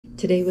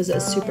Today was a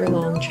super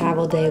long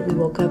travel day. We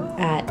woke up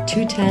at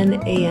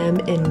 2:10 a.m.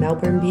 in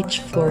Melbourne Beach,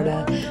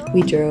 Florida.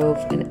 We drove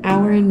an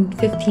hour and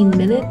 15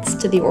 minutes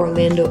to the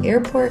Orlando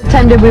airport. What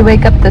time did we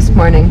wake up this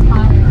morning?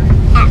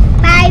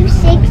 At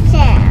 5:06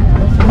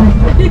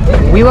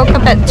 a.m. We woke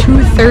up at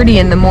 2:30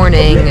 in the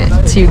morning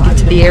to get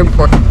to the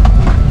airport. At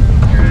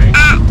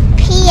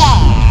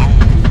p.m.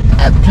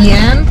 At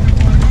p.m.?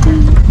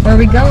 Where are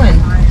we going?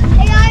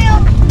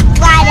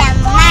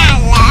 Guatemala.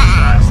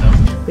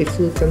 We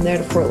flew from there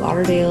to Fort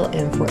Lauderdale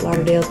and Fort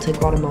Lauderdale to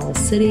Guatemala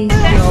City. We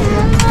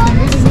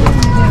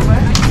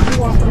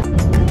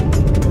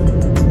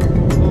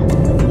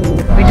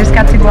just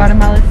got to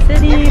Guatemala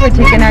City. We're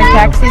taking our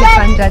taxi to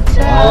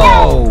Panajachel.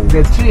 Oh,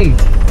 the tree.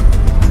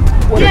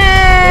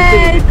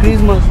 Yay! The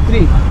Christmas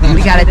tree.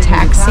 We got a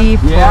taxi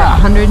for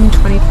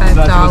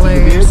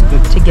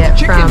 $125 to get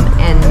from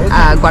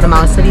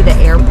Guatemala City, the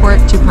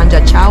airport, to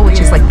Panajachel, which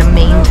is like the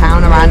main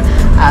town around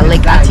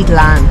Lake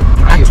Atitlan.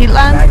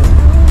 Atitlan?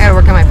 I gotta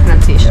work on my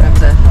pronunciation of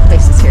the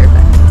places here,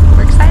 but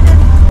we're excited.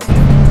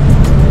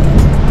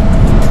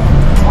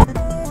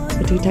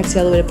 We took a taxi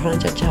all the way to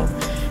Panajachel,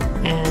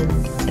 and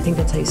I think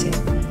that's how you say it.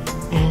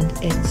 And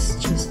it's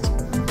just,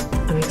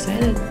 I'm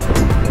excited.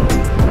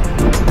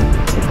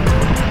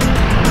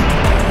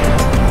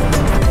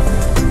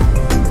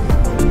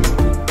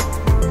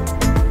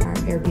 Our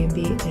Airbnb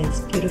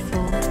is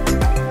beautiful.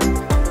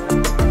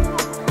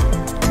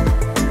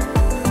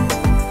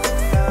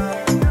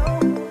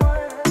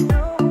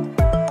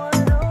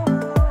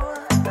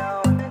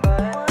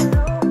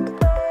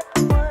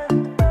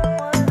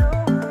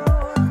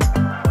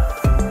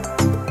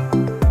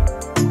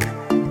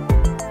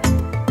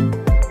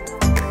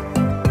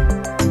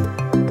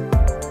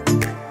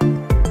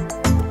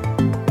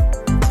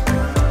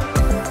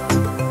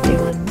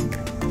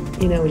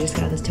 You know, we just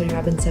got this Tony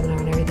Robbins seminar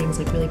and everything's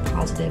like really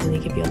positive and they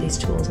give you all these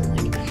tools and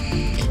like,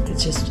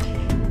 it's just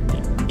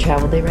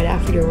travel day right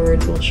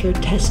afterwards will sure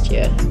test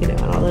you, you know,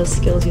 and all those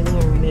skills you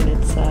learn, and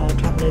it's,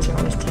 travel days are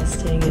always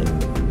testing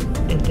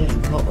and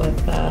difficult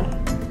with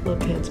little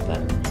kids,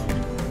 but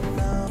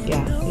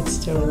yeah, it's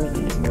totally worth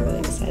it and we're really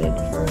excited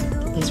for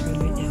the place we're in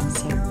right now,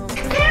 so.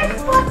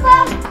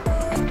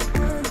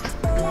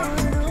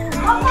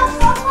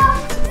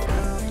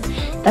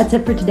 That's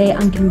it for today,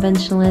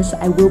 Unconventionalists.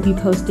 I will be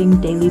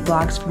posting daily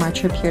vlogs from our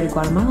trip here to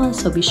Guatemala,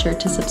 so be sure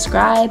to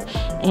subscribe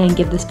and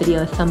give this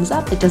video a thumbs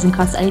up. It doesn't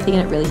cost anything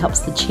and it really helps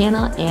the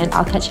channel, and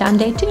I'll catch you on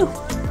day 2.